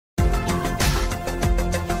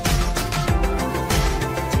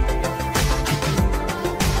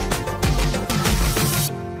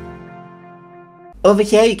Over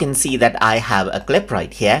here, you can see that I have a clip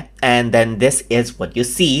right here, and then this is what you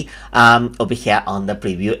see over here on the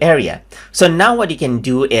preview area. So now what you can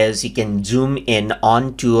do is you can zoom in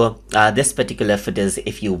onto this particular footage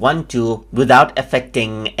if you want to, without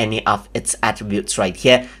affecting any of its attributes right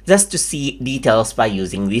here, just to see details by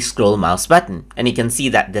using the scroll mouse button. And you can see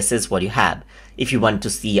that this is what you have. If you want to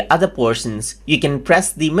see other portions, you can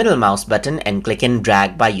press the middle mouse button and click and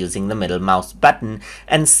drag by using the middle mouse button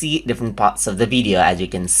and see different parts of the video, as you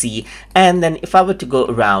can see. And then if I were to go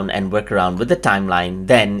around and work around with the timeline,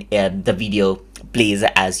 then the video plays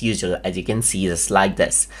as usual, as you can see, just like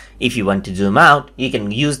this. If you want to zoom out, you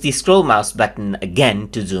can use the scroll mouse button again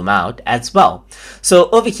to zoom out as well. So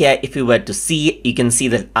over here, if you were to see, you can see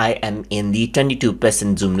that I am in the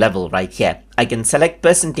 22% zoom level right here. I can select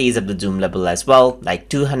percentage of the zoom level as well, like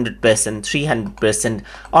 200%, 300%,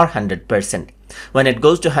 or 100%. When it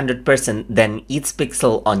goes to 100%, then each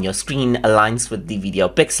pixel on your screen aligns with the video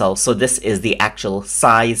pixel. So this is the actual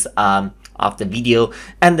size of the video,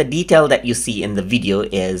 and the detail that you see in the video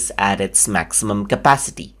is at its maximum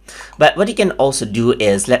capacity. But what you can also do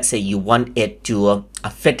is, let's say you want it to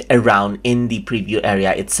fit around in the preview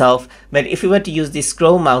area itself, but if you were to use the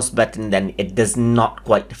scroll mouse button, then it does not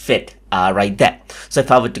quite fit right there. So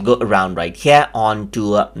if I were to go around right here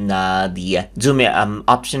onto the zoom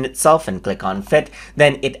option itself and click on fit,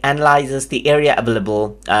 then it analyzes the area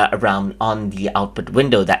available around on the output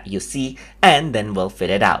window that you see, and then will fit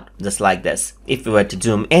it out just like this. If you were to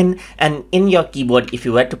zoom in, and in your keyboard, if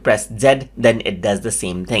you were to press Z, then it does the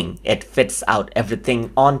same thing. It fits out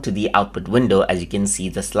everything onto the output window, as you can see,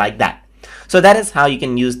 just like that. So that is how you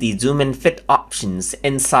can use the zoom and fit options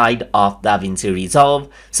inside of Davinci Resolve.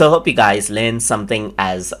 So hope you guys learned something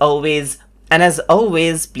as always. And as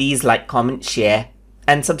always, please like, comment, share,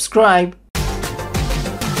 and subscribe.